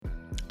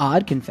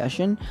Odd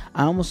confession,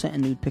 I almost sent a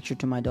nude picture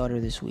to my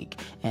daughter this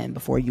week. And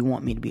before you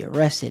want me to be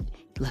arrested,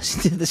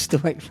 listen to the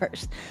story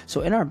first.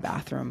 So in our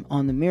bathroom,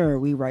 on the mirror,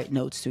 we write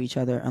notes to each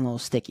other on little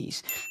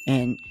stickies.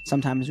 And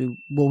sometimes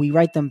we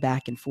write them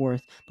back and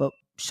forth, but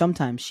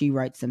sometimes she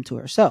writes them to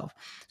herself.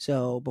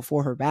 So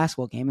before her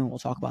basketball game, and we'll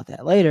talk about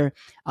that later,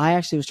 I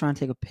actually was trying to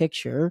take a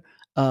picture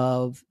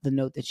of the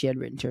note that she had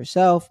written to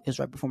herself. It was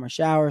right before my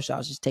shower, so I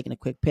was just taking a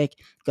quick pic,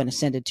 going to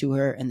send it to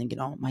her and then get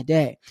on with my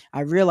day.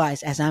 I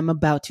realized as I'm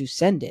about to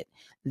send it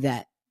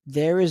that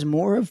there is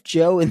more of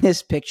Joe in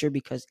this picture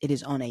because it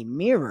is on a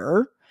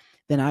mirror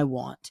than I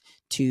want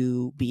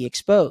to be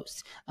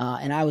exposed.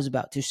 And I was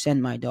about to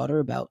send my daughter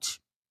about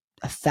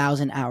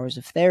 1,000 hours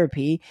of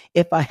therapy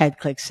if I had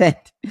clicked send.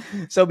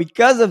 So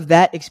because of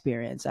that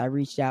experience, I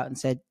reached out and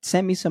said,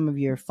 send me some of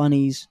your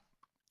funnies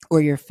or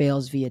your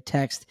fails via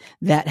text.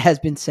 That has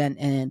been sent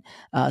in.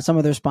 Some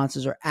of the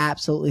responses are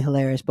absolutely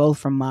hilarious, both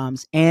from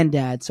moms and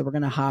dads. So we're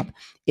going to hop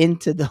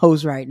into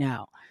those right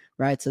now,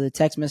 right? So the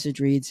text message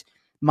reads,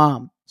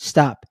 Mom,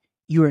 stop.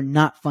 You are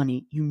not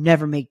funny. You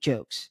never make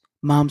jokes.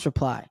 Mom's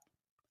reply,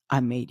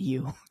 I made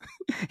you.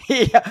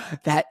 Yeah,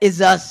 that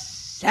is a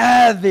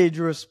savage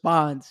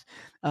response.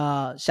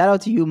 Shout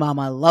out to you, Mom.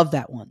 I love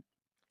that one.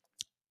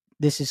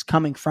 This is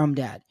coming from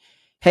Dad.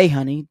 Hey,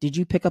 honey, did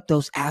you pick up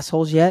those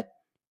assholes yet?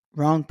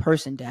 Wrong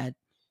person, Dad.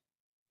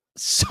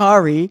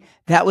 Sorry,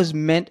 that was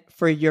meant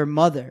for your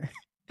mother.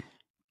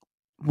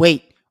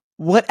 Wait,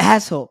 what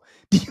asshole?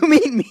 Do you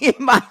mean me and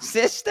my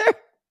sister? ...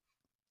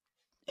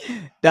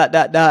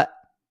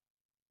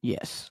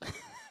 Yes.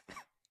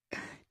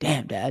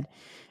 Damn, Dad.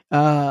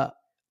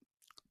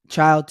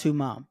 Child to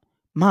mom.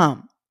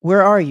 Mom,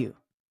 where are you?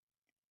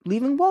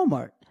 Leaving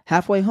Walmart.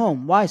 Halfway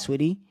home. Why,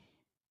 sweetie?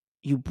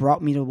 You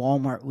brought me to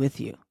Walmart with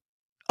you.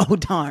 Oh,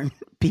 darn.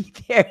 Be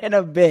there in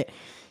a bit.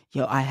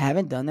 Yo, I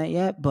haven't done that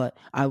yet, but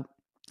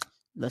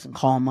listen, I'm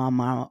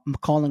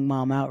calling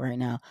mom out right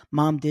now.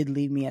 Mom did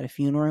leave me at a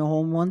funeral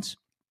home once,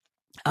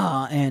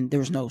 and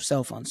there was no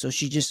cell phone, so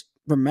she just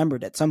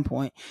remembered at some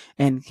point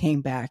and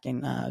came back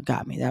and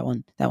got me. That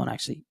one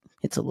actually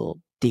hits a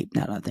little deep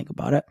now that I think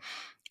about it.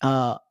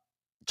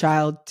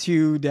 Child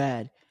to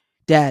dad.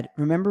 Dad,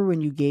 remember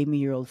when you gave me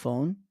your old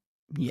phone?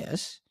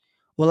 Yes.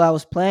 Well, I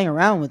was playing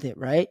around with it,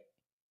 right?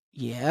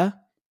 Yeah.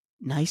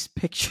 Nice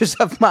pictures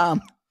of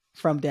mom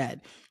from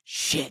dad.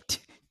 Shit.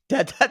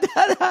 Da, da,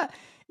 da, da.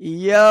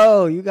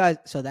 Yo, you guys.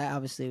 So that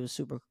obviously was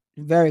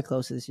very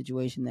close to the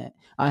situation that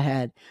I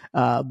had.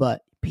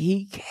 But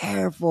be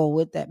careful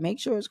with that. Make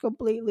sure it's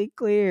completely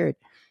cleared.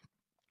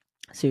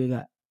 See what we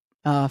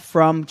got.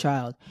 From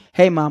child.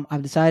 Hey, mom,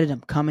 I've decided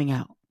I'm coming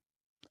out.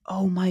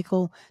 Oh,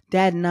 Michael,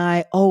 Dad and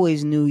I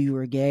always knew you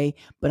were gay,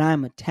 but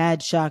I'm a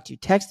tad shocked you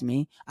texted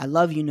me. I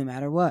love you no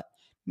matter what.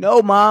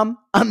 No, Mom,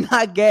 I'm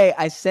not gay.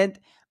 I sent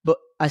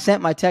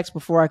my text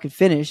before I could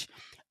finish.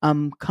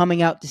 I'm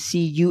coming out to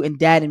see you and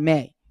Dad in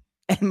May.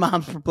 And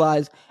Mom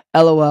replies,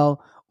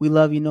 LOL, we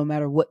love you no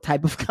matter what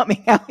type of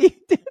coming out you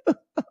do.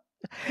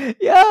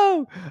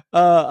 Yo,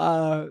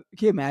 can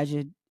you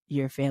imagine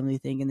your family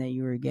thinking that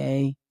you were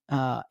gay?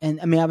 And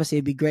I mean, obviously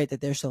it'd be great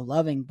that they're so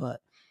loving, but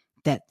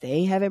that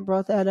they haven't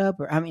brought that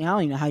up, or I mean, I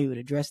don't even know how you would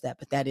address that,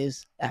 but that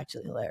is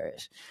actually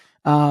hilarious.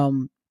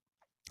 And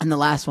the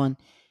last one,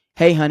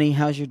 hey honey,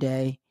 how's your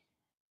day?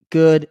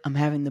 Good. I'm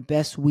having the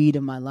best weed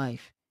of my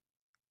life.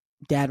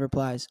 Dad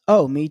replies,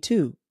 oh, me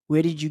too.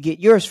 Where did you get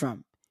yours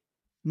from?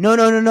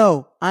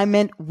 No. I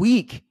meant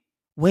weak.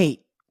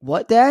 Wait,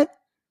 what, Dad?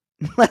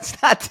 Let's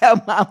not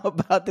tell mom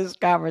about this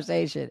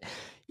conversation.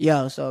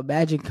 Yo, so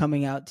imagine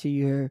coming out to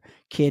your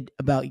kid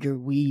about your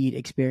weed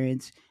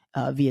experience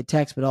via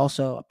text, but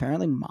also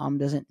apparently mom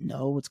doesn't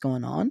know what's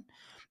going on.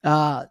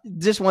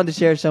 Just wanted to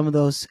share some of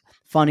those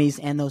funnies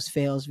and those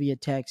fails via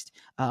text.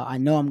 I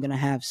know I'm going to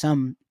have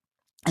some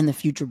in the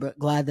future, but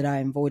glad that I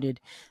avoided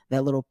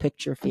that little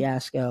picture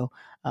fiasco.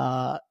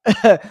 But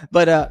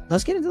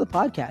let's get into the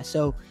podcast.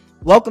 So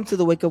welcome to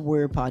the Wake Up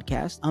Warrior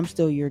podcast. I'm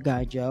still your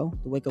guy, Joe.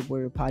 The Wake Up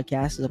Warrior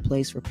podcast is a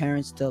place for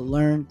parents to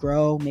learn,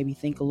 grow, maybe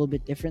think a little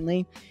bit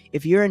differently.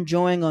 If you're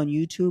enjoying on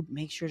YouTube,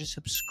 make sure to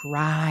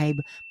subscribe,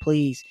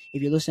 please.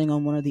 If you're listening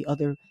on one of the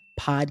other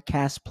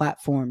podcast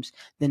platforms,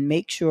 then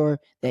make sure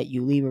that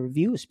you leave a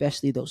review,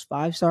 especially those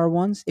 5-star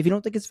ones. If you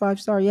don't think it's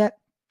 5-star yet,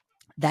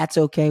 that's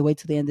okay. Wait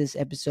till the end of this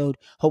episode.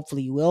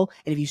 Hopefully you will.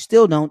 And if you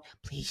still don't,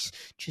 please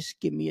just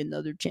give me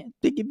another chance.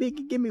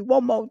 Biggie, give me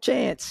one more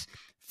chance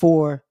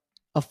for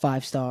a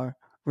 5-star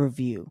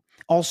review.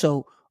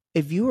 Also,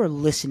 if you are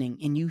listening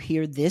and you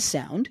hear this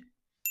sound,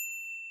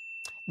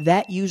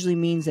 that usually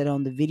means that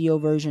on the video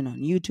version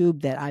on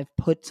YouTube that I've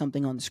put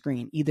something on the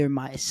screen, either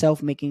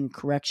myself making a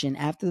correction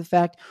after the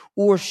fact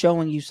or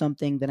showing you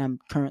something that I'm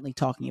currently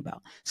talking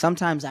about.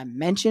 Sometimes I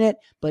mention it,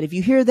 but if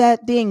you hear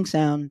that ding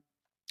sound,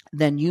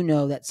 then you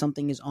know that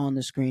something is on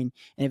the screen.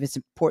 And if it's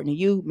important to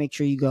you, make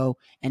sure you go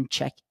and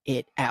check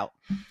it out.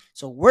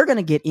 So we're going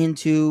to get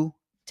into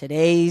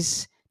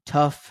today's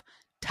tough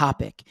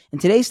topic. And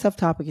today's tough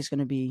topic is going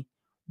to be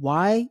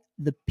why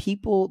the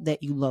people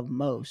that you love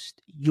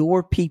most,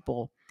 your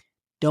people,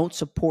 don't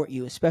support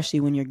you, especially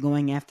when you're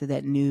going after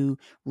that new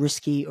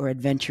risky or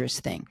adventurous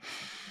thing.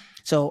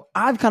 So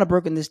I've kind of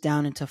broken this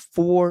down into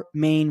 4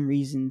 main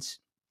reasons,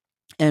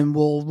 and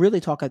we'll really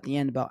talk at the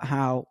end about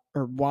how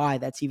or why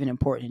that's even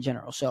important in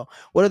general. So,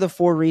 what are the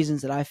 4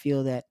 reasons that I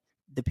feel that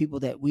the people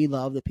that we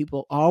love,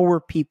 our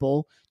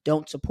people,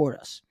 don't support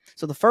us?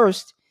 So, the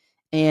first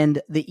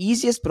and the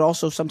easiest, but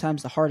also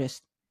sometimes the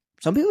hardest,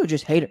 some people are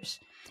just haters.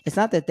 It's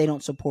not that they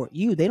don't support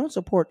you, they don't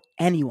support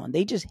anyone.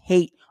 They just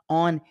hate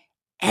on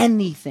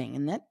anything.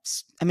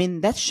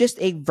 And that's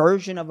just a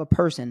version of a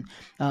person.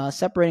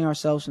 Separating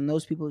ourselves from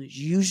those people is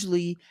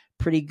usually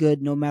pretty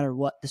good no matter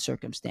what the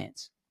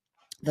circumstance.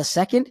 The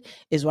second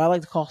is what I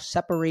like to call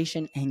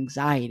separation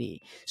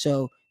anxiety.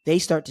 So they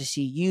start to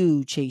see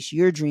you chase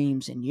your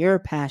dreams and your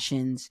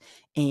passions,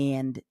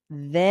 and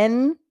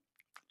then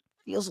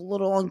feels a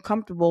little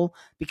uncomfortable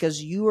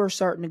because you are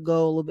starting to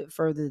go a little bit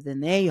further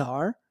than they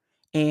are,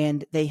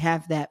 and they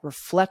have that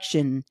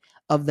reflection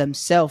of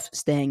themselves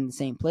staying in the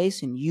same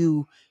place, and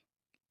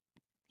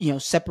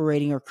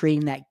separating or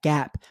creating that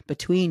gap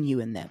between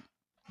you and them.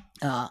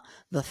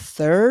 The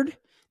third,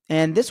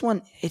 and this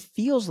one, it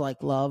feels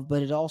like love,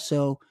 but it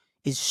also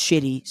is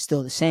shitty,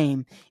 still the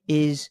same,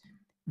 is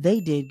they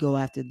did go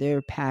after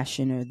their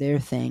passion or their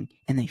thing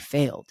and they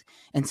failed.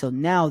 And so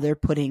now they're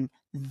putting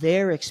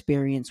their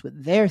experience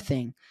with their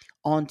thing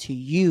onto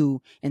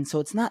you. And so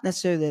it's not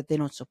necessarily that they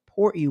don't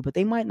support you, but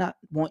they might not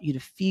want you to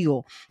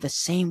feel the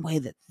same way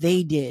that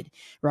they did,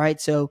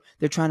 right? So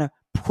they're trying to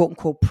quote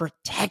unquote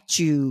protect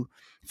you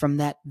from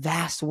that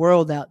vast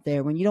world out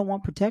there when you don't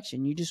want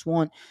protection. You just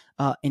want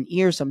an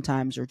ear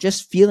sometimes, or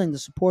just feeling the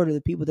support of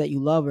the people that you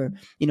love. Or,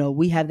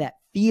 we have that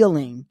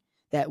feeling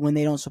that when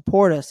they don't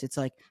support us, it's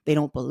like they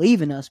don't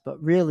believe in us,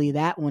 but really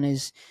that one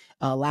is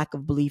a lack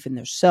of belief in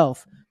their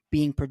self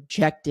being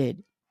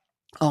projected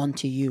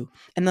onto you.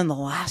 And then the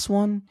last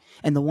one,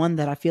 and the one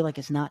that I feel like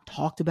is not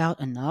talked about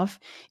enough,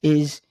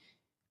 is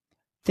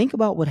think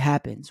about what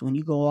happens when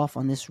you go off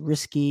on this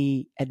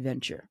risky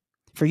adventure.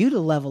 For you to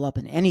level up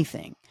in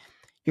anything,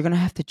 you're going to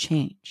have to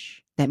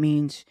change. That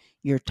means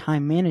your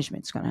time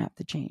management is going to have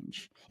to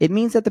change. It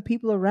means that the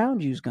people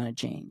around you is going to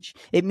change.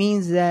 It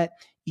means that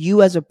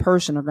you as a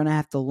person are going to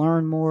have to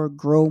learn more,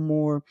 grow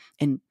more,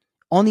 and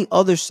on the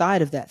other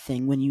side of that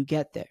thing, when you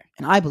get there,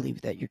 and I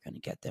believe that you're going to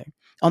get there,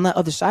 on the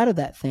other side of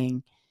that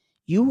thing,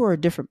 you are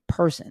a different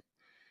person.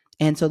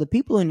 And so the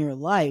people in your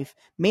life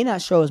may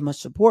not show as much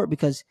support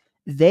because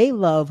they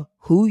love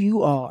who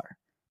you are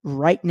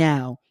right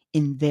now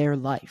in their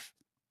life.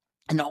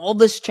 And all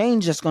this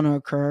change that's going to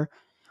occur,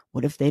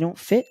 what if they don't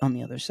fit on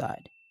the other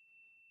side?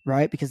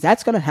 Right? Because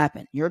that's going to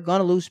happen. You're going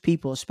to lose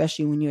people,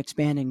 especially when you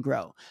expand and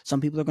grow. Some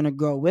people are going to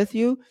grow with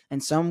you,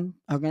 and some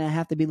are going to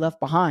have to be left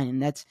behind.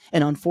 And that's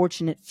an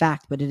unfortunate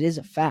fact, but it is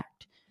a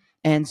fact.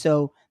 And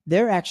so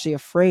they're actually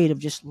afraid of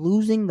just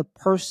losing the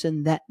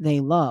person that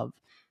they love.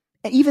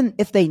 Even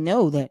if they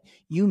know that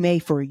you may,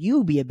 for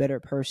you, be a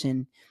better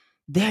person,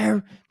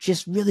 they're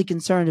just really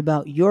concerned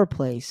about your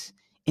place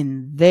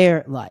in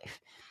their life.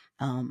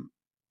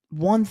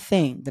 One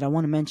thing that I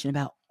want to mention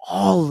about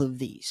all of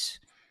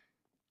these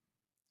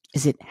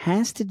is it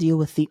has to deal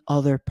with the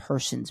other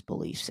person's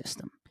belief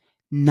system,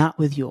 not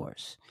with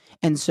yours.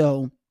 And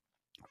so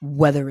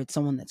whether it's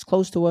someone that's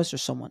close to us or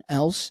someone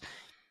else,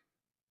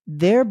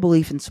 their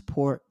belief and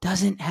support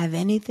doesn't have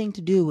anything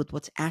to do with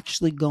what's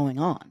actually going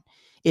on.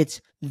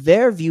 It's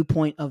their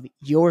viewpoint of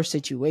your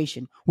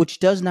situation, which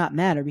does not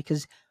matter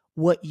because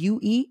what you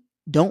eat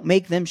don't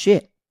make them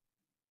shit.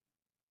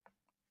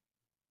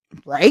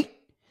 Right?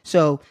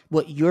 So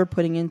what you're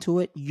putting into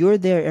it, you're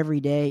there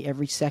every day,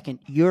 every second,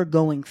 you're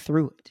going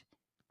through it.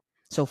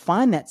 So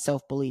find that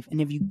self-belief.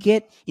 And if you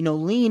get,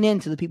 lean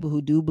into the people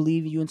who do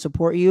believe you and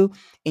support you,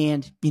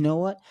 and you know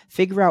what?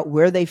 Figure out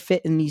where they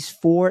fit in these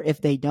 4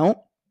 if they don't,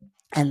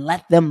 and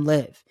let them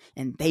live.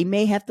 And they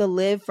may have to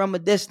live from a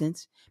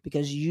distance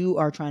because you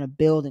are trying to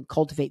build and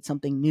cultivate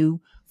something new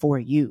for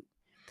you.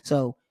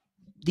 So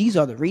these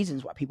are the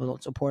reasons why people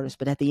don't support us.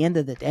 But at the end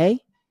of the day,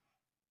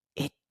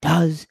 it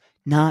does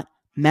not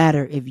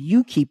matter if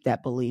you keep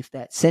that belief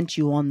that sent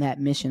you on that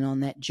mission,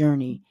 on that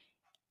journey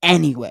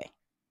anyway.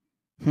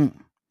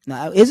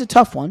 Now, it is a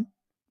tough one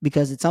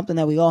because it's something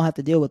that we all have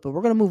to deal with. But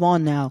we're going to move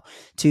on now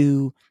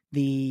to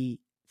the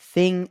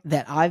thing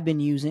that I've been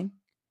using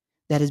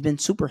that has been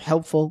super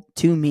helpful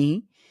to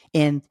me.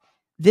 And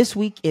this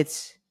week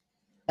it's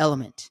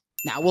Element.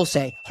 Now, I will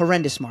say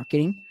horrendous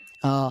marketing.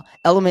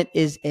 Element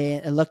is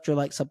an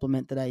electrolyte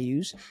supplement that I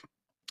use.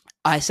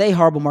 I say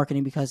horrible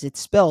marketing because it's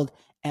spelled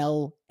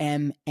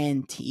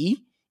LMNT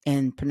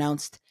and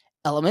pronounced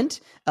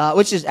element,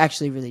 which is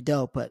actually really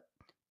dope. But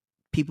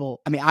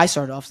people, I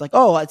started off like,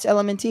 oh, it's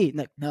LMNT.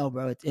 Like, no,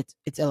 bro,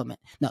 it's Element.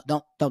 No,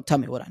 don't tell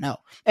me what I know.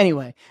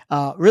 Anyway,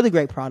 really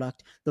great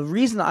product. The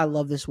reason I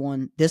love this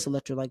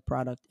electrolyte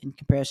product in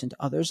comparison to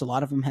others, a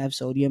lot of them have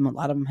sodium, a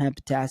lot of them have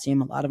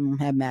potassium, a lot of them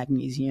have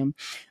magnesium.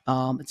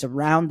 It's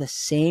around the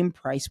same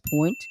price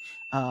point.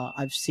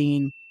 I've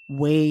seen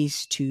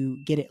ways to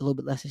get it a little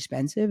bit less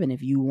expensive. And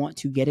if you want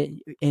to get it,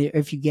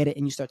 if you get it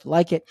and you start to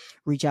like it,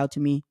 reach out to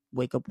me,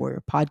 Wake Up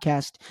Warrior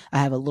Podcast. I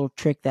have a little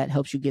trick that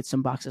helps you get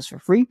some boxes for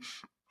free.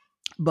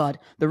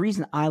 But the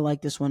reason I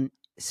like this one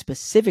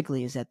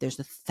specifically is that there's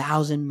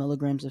 1,000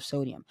 milligrams of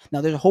sodium. Now,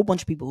 there's a whole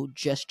bunch of people who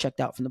just checked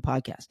out from the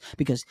podcast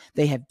because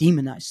they have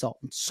demonized salt,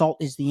 and salt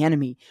is the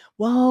enemy.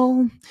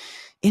 Well,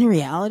 in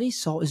reality,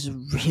 salt is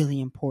really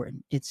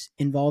important. It's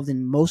involved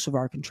in most of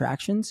our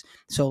contractions.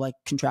 So like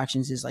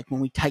contractions is like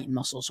when we tighten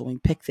muscles, so when we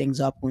pick things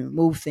up, when we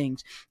move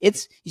things,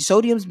 it's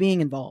sodium's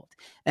being involved.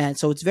 And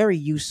so it's very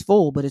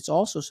useful, but it's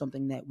also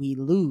something that we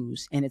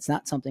lose, and it's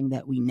not something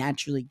that we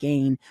naturally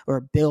gain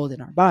or build in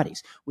our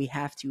bodies. We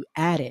have to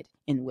add it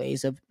in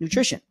ways of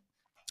nutrition.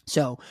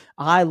 So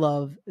I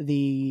love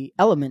the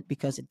Element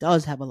because it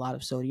does have a lot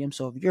of sodium.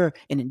 So if you're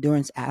an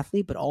endurance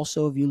athlete, but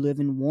also if you live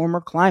in warmer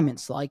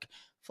climates like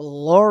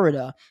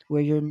Florida,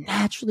 where you're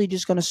naturally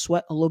just going to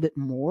sweat a little bit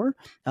more,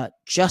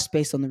 just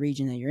based on the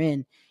region that you're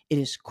in, it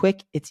is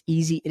quick, it's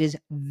easy, it is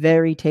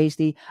very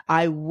tasty.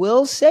 I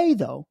will say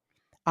though,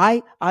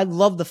 I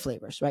love the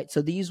flavors, right?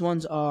 So these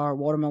ones are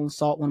watermelon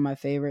salt, one of my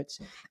favorites.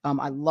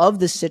 I love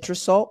the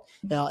citrus salt.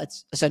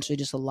 It's essentially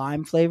just a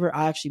lime flavor.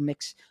 I actually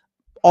mix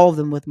all of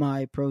them with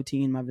my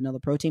protein, my vanilla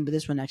protein, but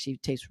this one actually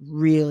tastes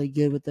really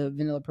good with the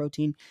vanilla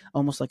protein,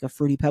 almost like a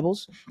Fruity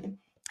Pebbles.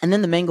 And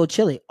then the mango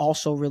chili,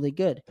 also really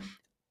good.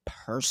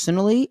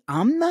 Personally,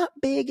 I'm not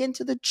big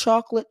into the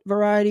chocolate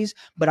varieties,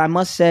 but I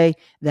must say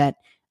that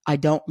I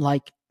don't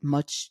like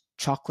much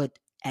chocolate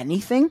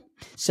anything.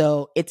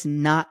 So it's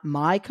not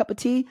my cup of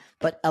tea,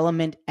 but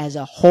Element as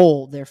a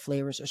whole, their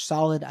flavors are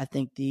solid. I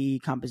think the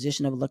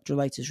composition of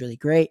electrolytes is really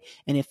great.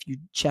 And if you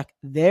check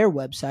their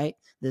website,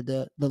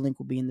 the link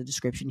will be in the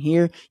description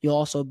here. You'll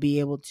also be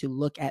able to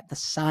look at the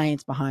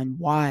science behind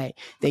why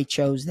they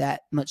chose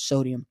that much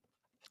sodium.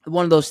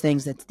 One of those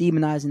things that's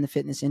demonized in the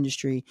fitness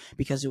industry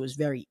because it was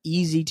very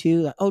easy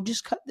to, like, oh,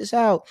 just cut this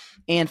out.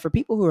 And for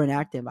people who are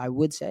inactive, I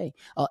would say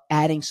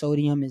adding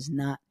sodium is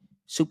not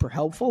super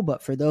helpful.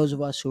 But for those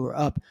of us who are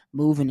up,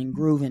 moving and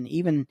grooving,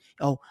 even,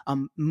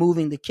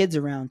 moving the kids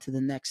around to the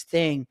next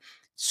thing,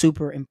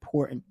 super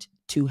important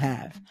to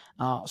have.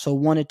 So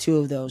one or two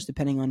of those,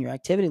 depending on your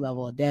activity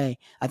level a day,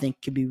 I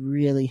think could be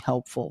really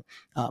helpful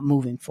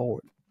moving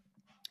forward.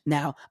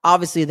 Now,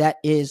 obviously, that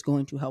is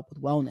going to help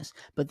with wellness,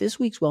 but this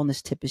week's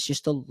wellness tip is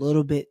just a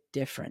little bit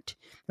different,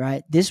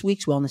 right? This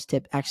week's wellness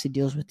tip actually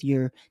deals with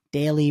your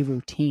daily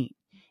routine.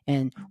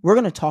 And we're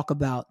going to talk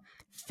about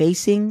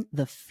facing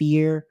the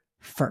fear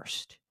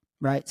first,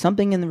 right?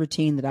 Something in the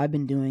routine that I've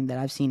been doing that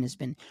I've seen has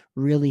been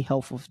really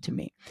helpful to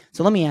me.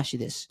 So let me ask you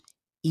this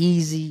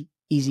easy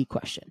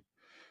question.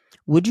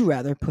 Would you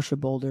rather push a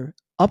boulder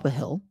up a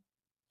hill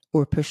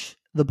or push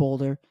the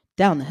boulder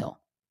down the hill?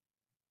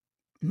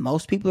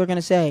 Most people are going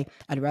to say,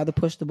 I'd rather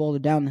push the boulder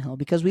down the hill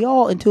because we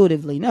all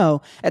intuitively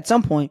know at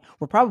some point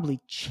we're probably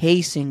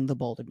chasing the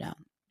boulder down.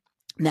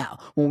 Now,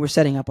 when we're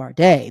setting up our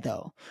day,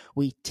 though,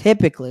 we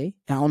typically,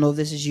 I don't know if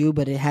this is you,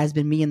 but it has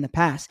been me in the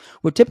past,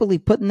 we're typically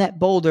putting that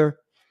boulder,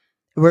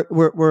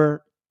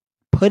 we're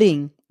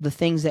putting the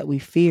things that we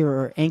fear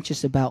or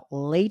anxious about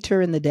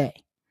later in the day.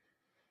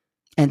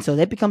 And so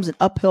that becomes an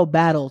uphill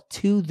battle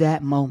to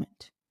that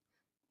moment,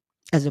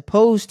 as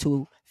opposed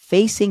to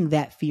facing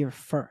that fear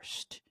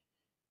first,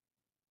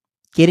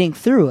 getting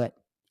through it,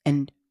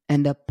 and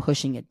end up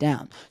pushing it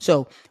down.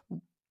 So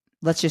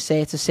let's just say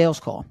it's a sales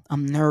call.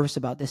 I'm nervous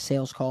about this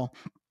sales call,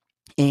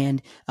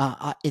 and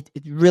it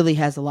really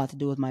has a lot to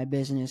do with my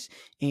business,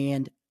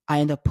 and I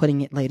end up putting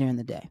it later in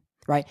the day,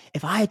 right?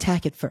 If I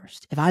attack it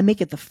first, if I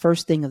make it the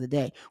first thing of the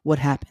day, what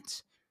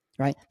happens,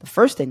 right? The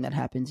first thing that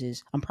happens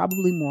is I'm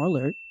probably more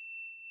alert,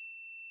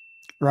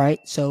 right?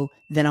 So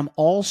then I'm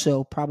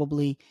also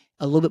probably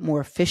a little bit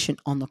more efficient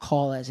on the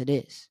call as it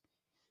is.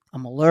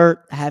 I'm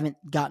alert. I haven't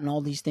gotten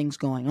all these things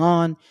going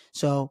on.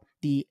 So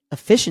the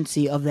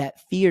efficiency of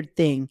that feared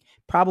thing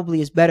probably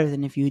is better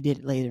than if you did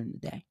it later in the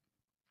day.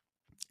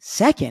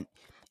 Second,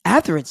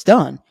 after it's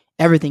done,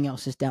 everything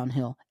else is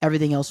downhill.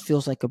 Everything else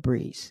feels like a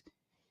breeze,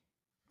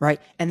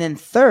 right? And then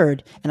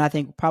third, and I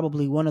think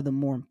probably one of the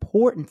more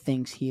important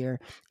things here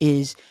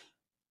is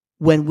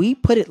when we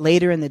put it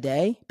later in the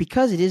day,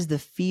 because it is the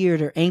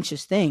feared or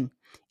anxious thing,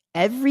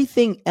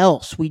 everything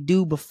else we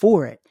do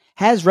before it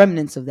has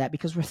remnants of that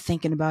because we're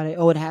thinking about it.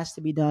 Oh, it has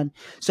to be done.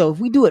 So if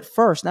we do it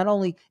first, not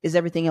only is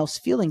everything else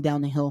feeling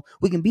down the hill,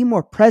 we can be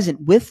more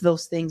present with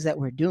those things that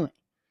we're doing.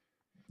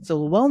 So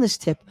the wellness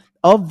tip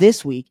of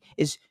this week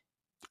is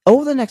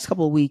over the next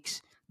couple of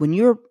weeks, when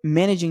you're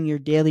managing your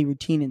daily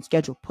routine and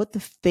schedule, put the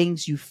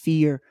things you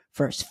fear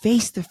first,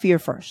 face the fear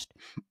first,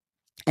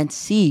 and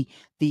see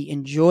the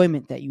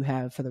enjoyment that you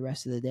have for the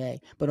rest of the day,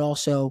 but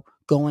also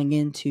going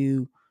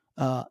into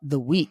the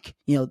week,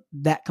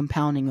 that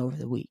compounding over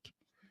the week.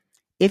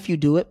 If you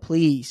do it,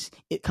 please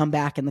come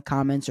back in the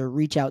comments or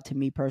reach out to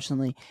me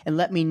personally and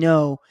let me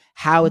know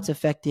how it's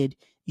affected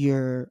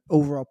your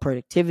overall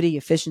productivity,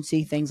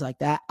 efficiency, things like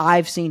that.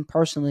 I've seen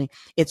personally,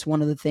 it's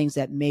one of the things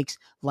that makes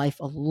life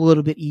a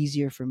little bit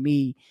easier for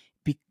me.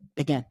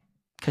 Again,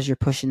 because you're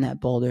pushing that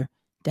boulder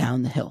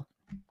down the hill.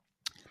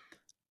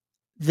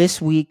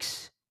 This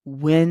week's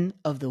win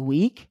of the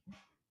week.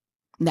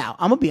 Now,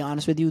 I'm going to be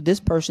honest with you. This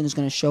person is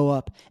going to show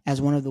up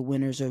as one of the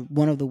winners or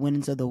one of the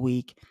wins of the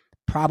week,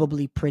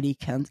 probably pretty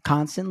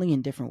constantly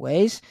in different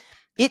ways.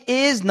 It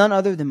is none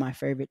other than my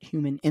favorite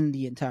human in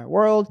the entire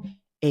world,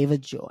 Ava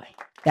Joy.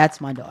 That's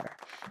my daughter.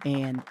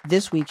 And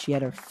this week she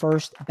had her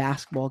first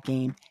basketball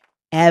game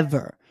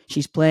ever.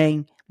 She's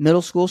playing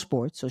middle school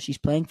sports, so she's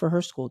playing for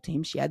her school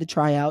team. She had to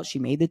try out. She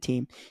made the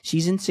team.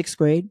 She's in 6th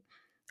grade.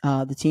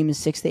 The team is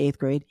 6th to 8th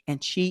grade,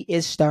 and she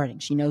is starting.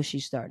 She knows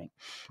she's starting.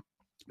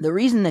 The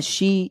reason that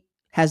she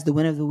has the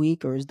win of the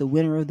week or is the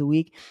winner of the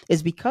week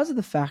is because of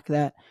the fact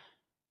that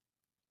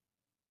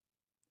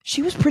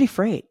she was pretty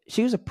afraid.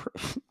 She was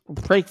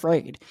pretty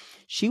afraid.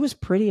 She was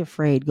pretty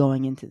afraid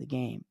going into the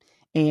game.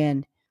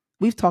 And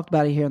we've talked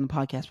about it here on the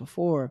podcast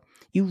before.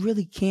 You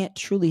really can't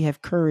truly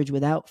have courage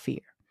without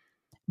fear.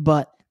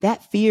 But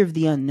that fear of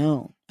the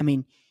unknown, I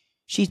mean,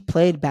 she's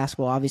played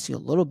basketball obviously a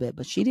little bit,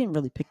 but she didn't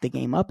really pick the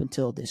game up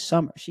until this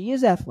summer. She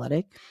is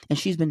athletic, and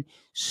she's been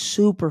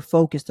super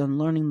focused on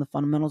learning the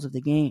fundamentals of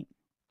the game.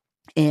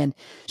 And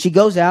she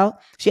goes out.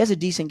 She has a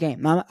decent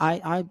game. Now,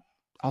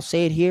 I'll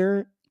say it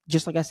here,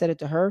 just like I said it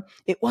to her.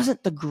 It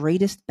wasn't the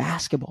greatest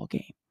basketball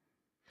game,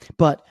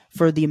 but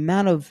for the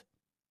amount of,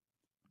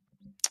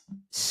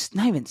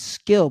 not even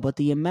skill, but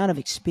the amount of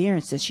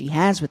experience that she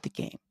has with the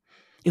game,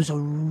 it was a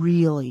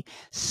really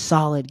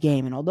solid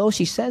game. And although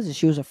she says that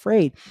she was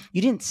afraid,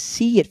 you didn't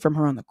see it from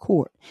her on the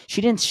court.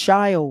 She didn't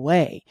shy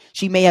away.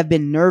 She may have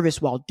been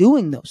nervous while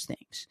doing those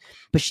things,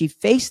 but she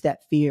faced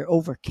that fear,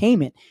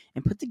 overcame it,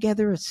 and put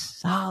together a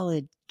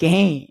solid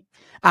game.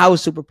 I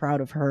was super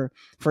proud of her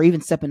for even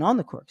stepping on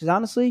the court. Because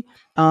honestly,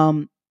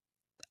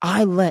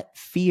 I let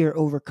fear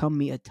overcome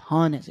me a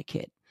ton as a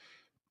kid.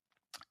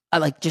 I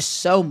like just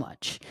so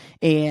much.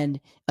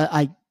 And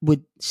I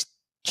would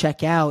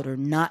check out or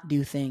not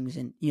do things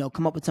and,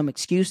 come up with some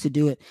excuse to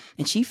do it.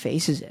 And she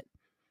faces it.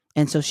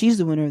 And so she's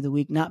the winner of the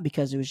week, not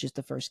because it was just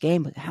the first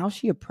game, but how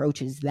she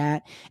approaches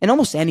that and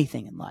almost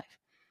anything in life.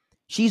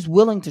 She's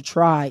willing to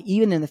try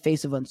even in the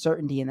face of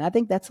uncertainty. And I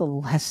think that's a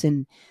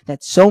lesson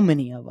that so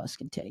many of us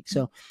can take.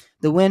 So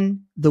the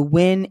win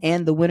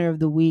and the winner of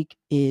the week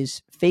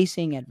is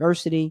facing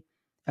adversity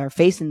or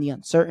facing the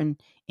uncertain,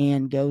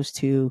 and goes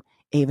to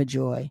Ava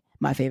Joy,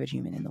 my favorite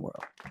human in the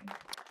world.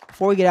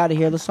 Before we get out of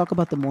here, let's talk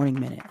about the Morning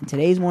Minute. And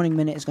today's Morning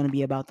Minute is going to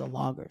be about the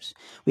loggers.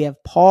 We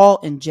have Paul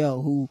and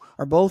Joe, who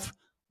are both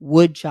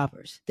wood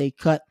choppers. They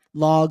cut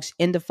logs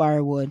into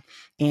firewood,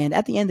 and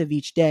at the end of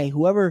each day,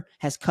 whoever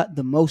has cut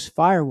the most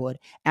firewood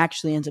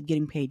actually ends up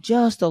getting paid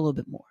just a little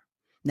bit more.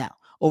 Now,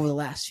 over the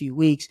last few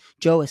weeks,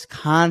 Joe has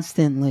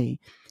constantly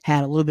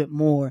had a little bit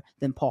more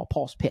than Paul.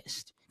 Paul's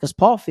pissed because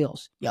Paul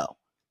feels,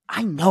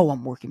 I know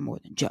I'm working more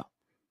than Joe.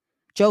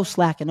 Joe's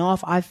slacking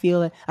off. I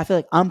feel it. I feel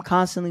like I'm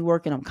constantly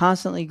working. I'm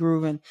constantly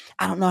grooving.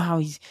 I don't know how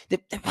he's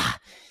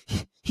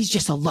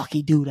just a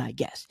lucky dude, I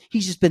guess.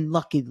 He's just been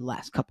lucky the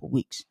last couple of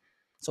weeks.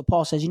 So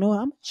Paul says, you know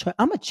what?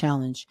 I'm going to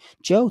challenge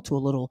Joe to a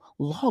little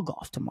log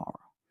off tomorrow.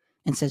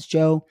 And says,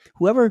 Joe,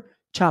 whoever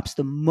chops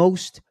the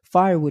most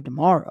firewood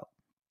tomorrow,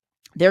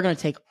 they're going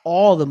to take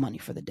all the money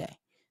for the day.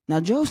 Now,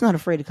 Joe's not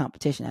afraid of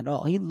competition at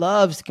all. He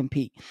loves to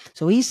compete.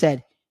 So he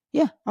said,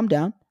 yeah, I'm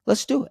down.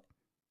 Let's do it.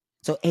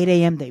 So 8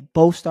 a.m., they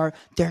both start.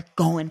 They're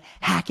going,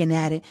 hacking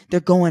at it.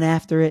 They're going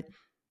after it.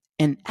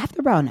 And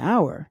after about an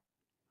hour,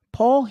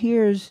 Paul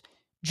hears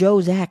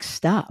Joe's axe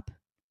stop.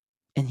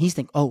 And he's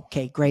thinking,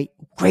 okay, great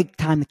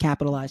time to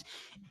capitalize.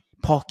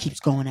 Paul keeps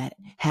going at it,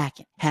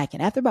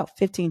 hacking. After about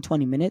 15,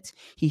 20 minutes,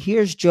 he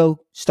hears Joe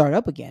start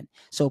up again.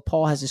 So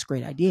Paul has this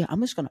great idea.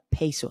 I'm just going to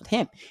pace with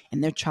him.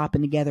 And they're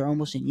chopping together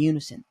almost in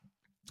unison.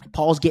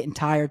 Paul's getting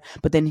tired.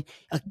 But then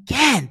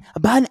again,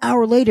 about an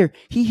hour later,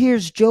 he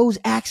hears Joe's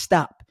axe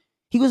stop.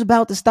 He was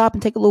about to stop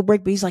and take a little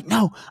break, but he's like,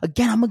 no,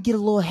 again, I'm going to get a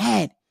little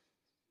ahead.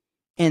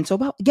 And so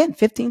about, again,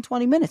 15,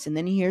 20 minutes. And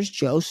then he hears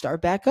Joe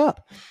start back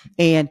up.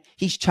 And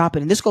he's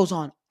chopping. And this goes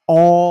on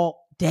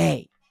all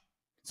day.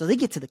 So they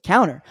get to the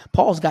counter.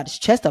 Paul's got his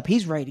chest up.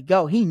 He's ready to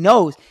go. He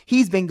knows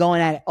he's been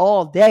going at it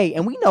all day.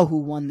 And we know who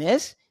won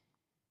this.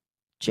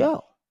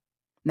 Joe.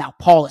 Now,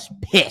 Paul is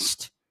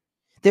pissed.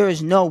 There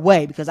is no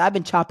way, because I've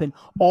been chopping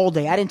all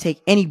day. I didn't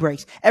take any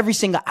breaks. Every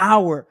single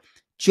hour,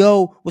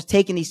 Joe was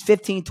taking these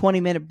 15,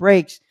 20-minute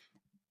breaks.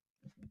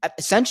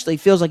 Essentially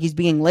feels like he's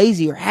being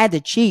lazy or had to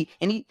cheat.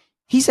 And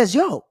he says,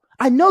 yo,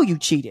 I know you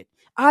cheated.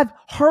 I've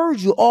heard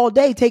you all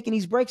day taking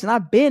these breaks, and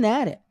I've been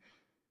at it.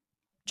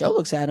 Joe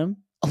looks at him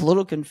a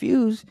little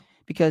confused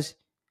because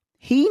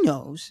he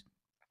knows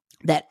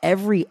that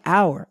every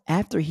hour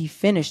after he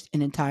finished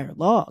an entire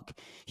log,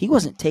 he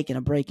wasn't taking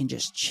a break and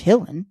just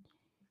chilling.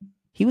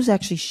 He was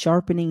actually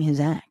sharpening his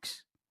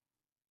axe.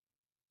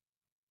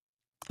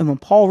 And when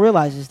Paul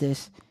realizes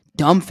this,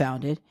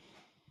 dumbfounded,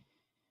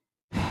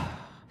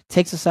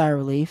 takes a sigh of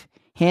relief,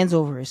 hands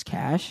over his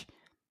cash,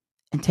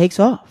 and takes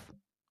off.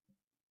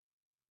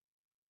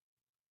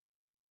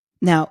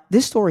 Now,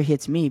 this story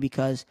hits me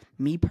because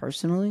me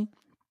personally,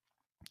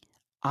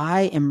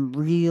 I am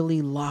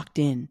really locked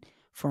in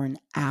for an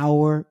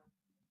hour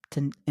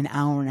to an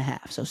hour and a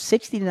half. So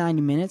 60 to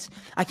 90 minutes,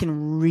 I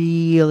can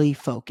really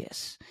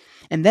focus.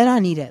 And then I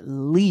need at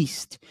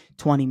least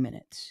 20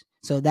 minutes.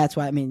 So that's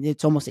why,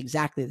 it's almost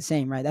exactly the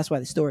same, right? That's why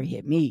the story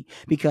hit me,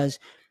 because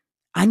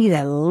I need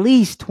at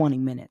least 20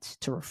 minutes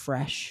to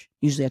refresh.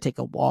 Usually I take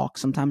a walk.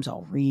 Sometimes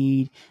I'll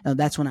read.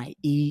 That's when I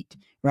eat,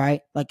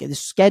 right? Like the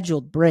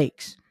scheduled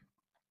breaks.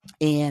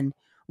 And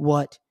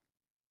what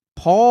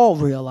Paul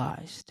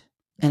realized,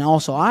 and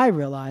also I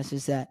realized,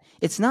 is that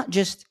it's not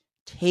just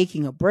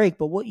taking a break,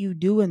 but what you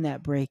do in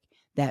that break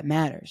that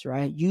matters,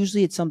 right?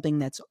 Usually it's something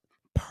that's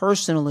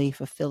personally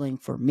fulfilling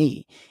for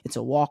me. It's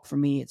a walk for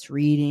me. It's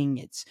reading.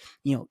 It's,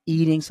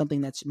 eating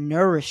something that's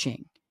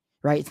nourishing,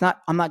 right?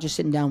 I'm not just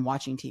sitting down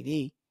watching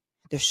TV.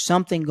 There's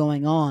something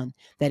going on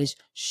that is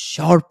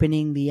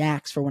sharpening the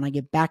axe for when I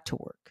get back to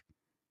work.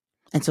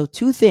 And so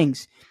 2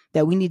 things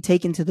that we need to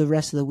take into the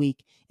rest of the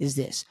week is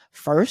this.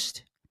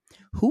 First,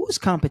 who is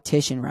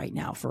competition right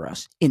now for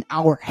us in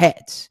our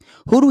heads?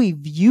 Who do we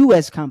view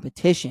as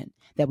competition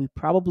that we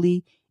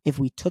probably, if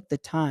we took the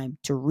time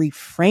to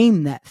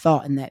reframe that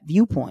thought and that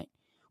viewpoint,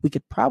 we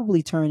could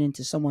probably turn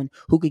into someone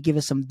who could give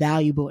us some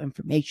valuable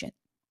information?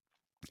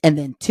 And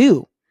then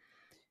 2,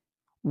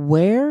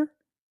 where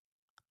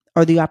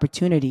are the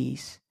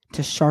opportunities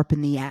to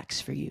sharpen the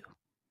axe for you?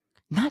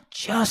 Not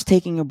just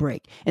taking a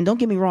break. And don't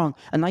get me wrong,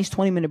 a nice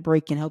 20-minute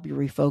break can help you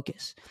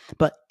refocus.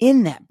 But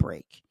in that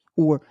break,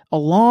 or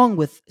along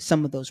with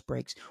some of those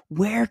breaks,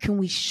 where can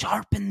we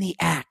sharpen the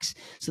axe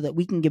so that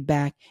we can get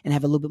back and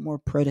have a little bit more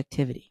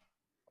productivity?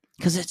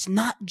 Because it's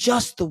not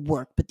just the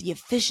work, but the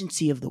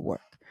efficiency of the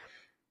work.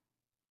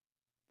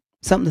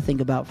 Something to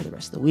think about for the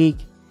rest of the week.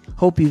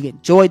 Hope you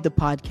enjoyed the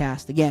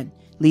podcast. Again,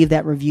 leave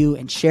that review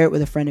and share it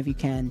with a friend if you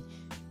can.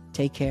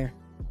 Take care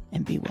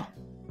and be well.